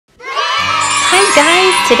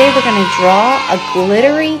Guys, today we're going to draw a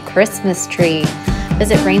glittery Christmas tree.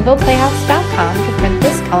 Visit rainbowplayhouse.com to print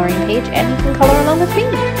this coloring page and you can color along with me.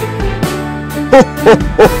 Ho, ho,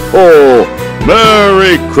 ho, ho!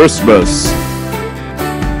 Merry Christmas!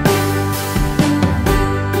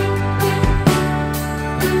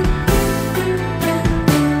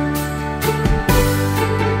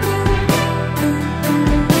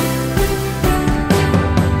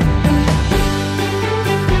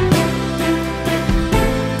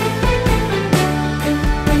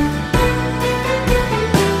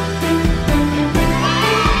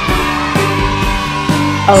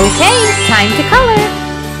 Okay, time to color.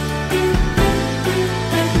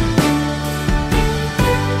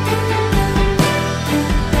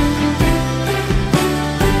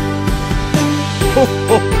 Ho,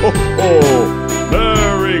 ho, ho, ho!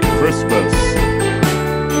 Merry Christmas!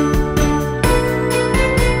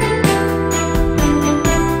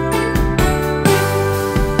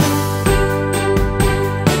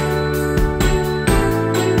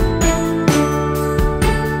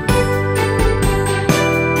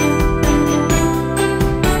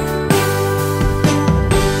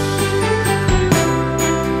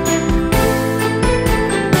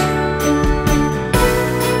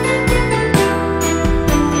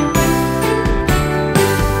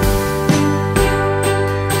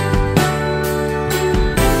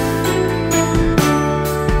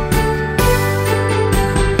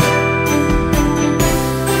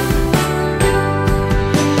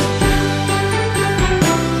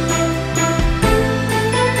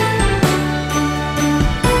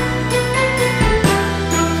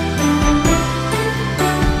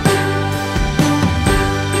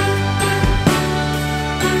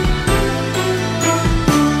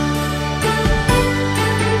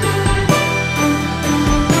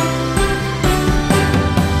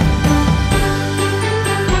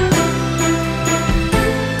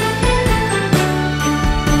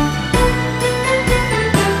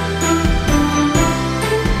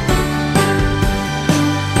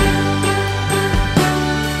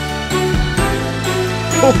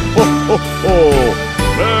 Ho, ho, ho, ho!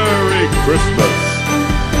 Merry Christmas!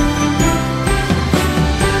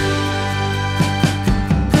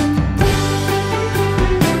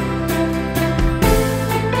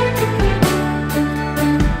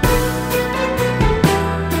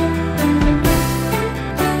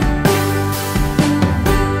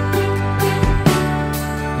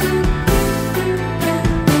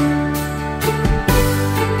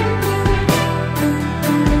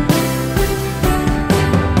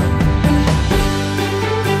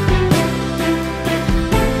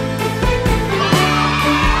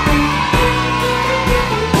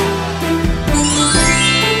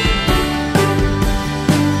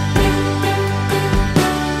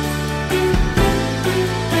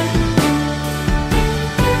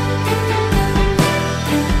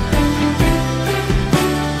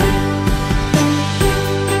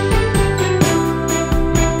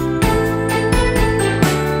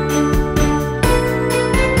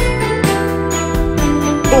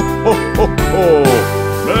 Ho, ho, ho, ho!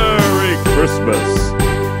 Merry Christmas!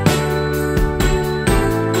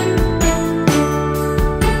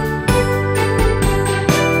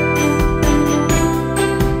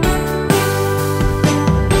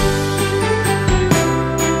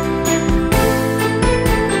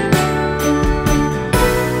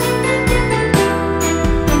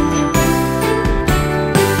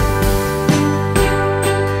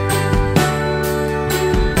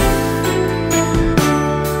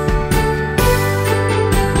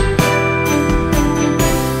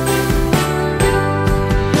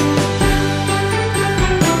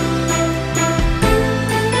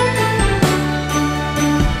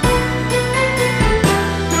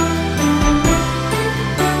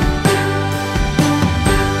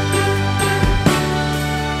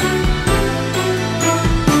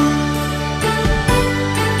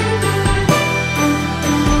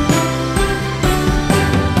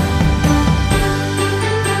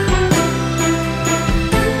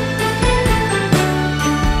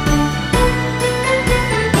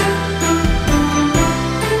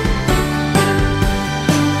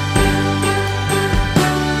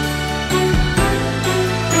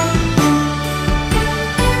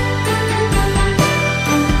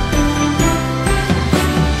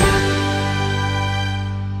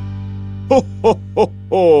 Ho, ho, ho,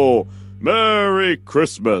 ho! Merry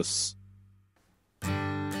Christmas!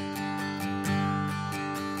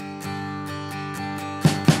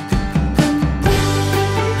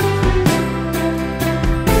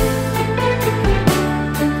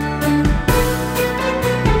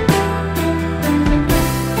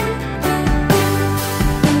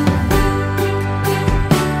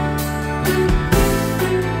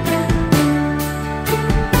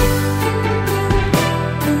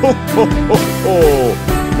 ho, ho, ho!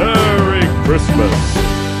 Merry Christmas!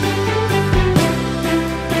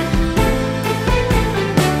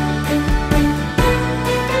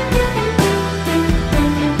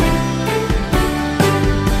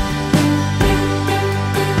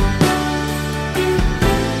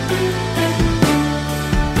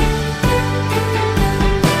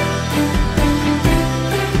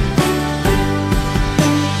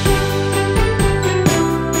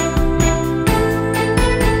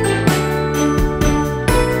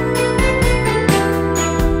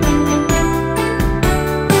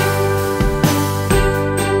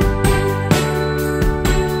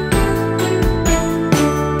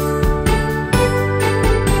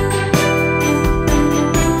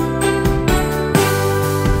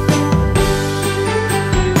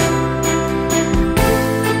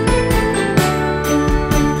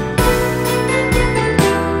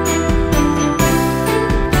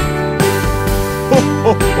 Ho,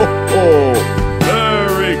 ho, ho!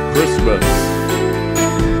 Merry Christmas!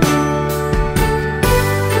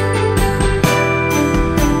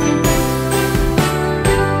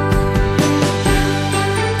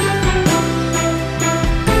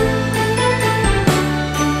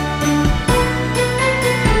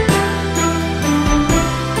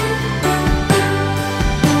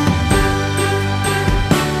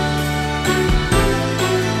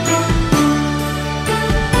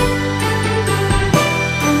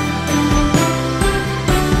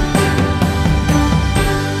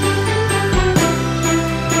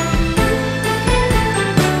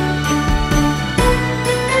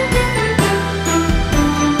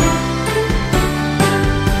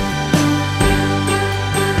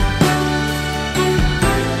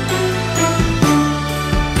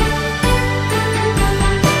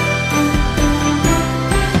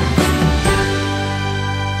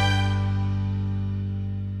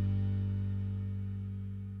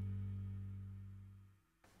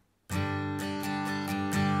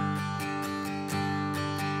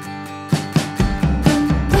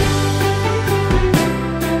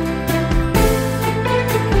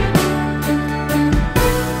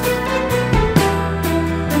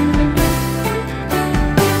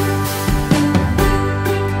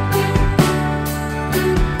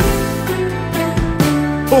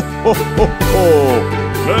 Ho, ho, ho, ho!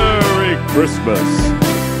 Merry Christmas!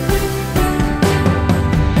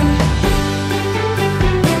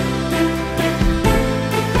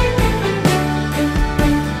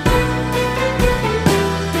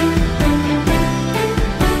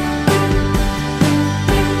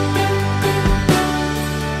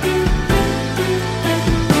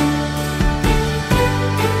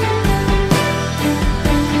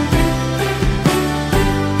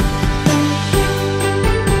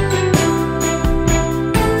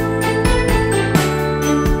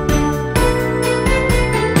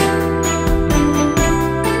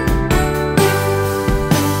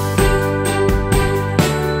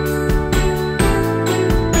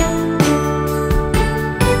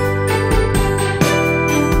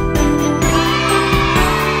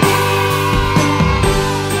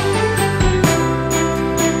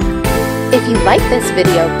 If you like this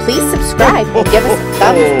video, please subscribe and give us a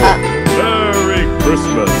thumbs up. Merry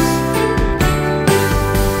Christmas!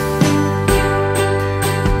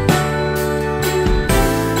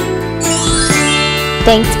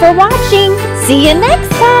 Thanks for watching. See you next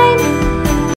time.